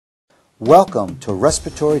Welcome to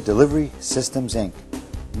Respiratory Delivery Systems Inc.,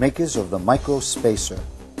 makers of the Microspacer.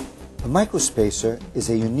 The Microspacer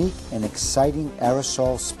is a unique and exciting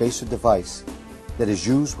aerosol spacer device that is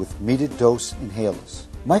used with metered dose inhalers.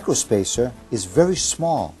 Microspacer is very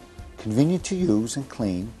small, convenient to use and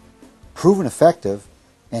clean, proven effective,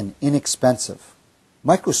 and inexpensive.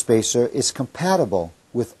 Microspacer is compatible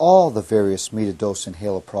with all the various metered dose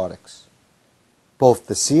inhaler products, both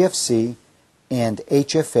the CFC and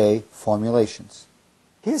HFA formulations.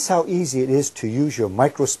 Here's how easy it is to use your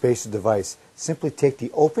Microspacer device. Simply take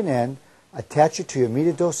the open end, attach it to your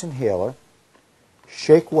metered dose inhaler,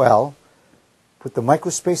 shake well, put the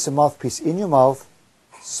Microspacer mouthpiece in your mouth,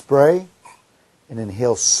 spray, and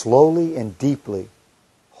inhale slowly and deeply,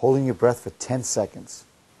 holding your breath for 10 seconds.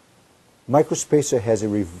 Microspacer has a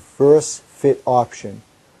reverse fit option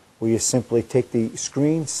where you simply take the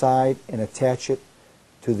screen side and attach it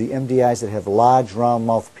to the MDIs that have large round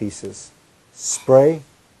mouthpieces. Spray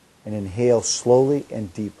and inhale slowly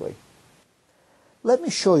and deeply. Let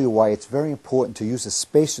me show you why it's very important to use a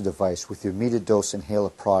spacer device with your metered dose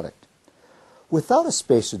inhaler product. Without a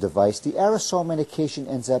spacer device, the aerosol medication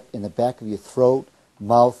ends up in the back of your throat,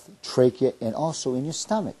 mouth, trachea, and also in your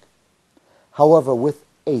stomach. However, with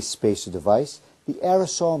a spacer device, the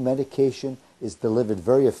aerosol medication is delivered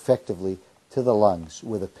very effectively to the lungs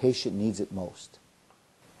where the patient needs it most.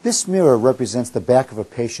 This mirror represents the back of a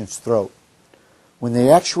patient's throat. When they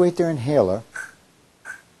actuate their inhaler,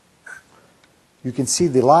 you can see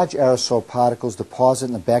the large aerosol particles deposit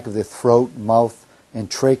in the back of their throat, mouth, and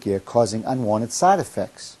trachea, causing unwanted side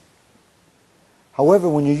effects. However,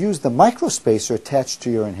 when you use the Microspacer attached to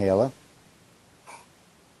your inhaler,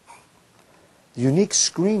 the unique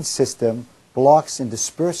screen system blocks and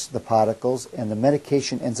disperses the particles, and the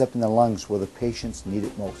medication ends up in the lungs where the patients need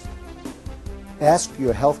it most. Ask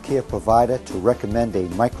your healthcare provider to recommend a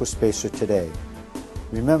Microspacer today.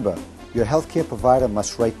 Remember, your healthcare provider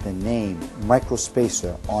must write the name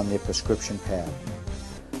Microspacer on their prescription pad.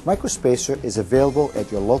 Microspacer is available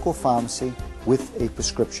at your local pharmacy with a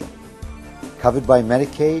prescription, covered by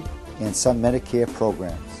Medicaid and some Medicare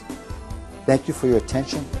programs. Thank you for your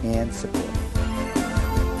attention and support.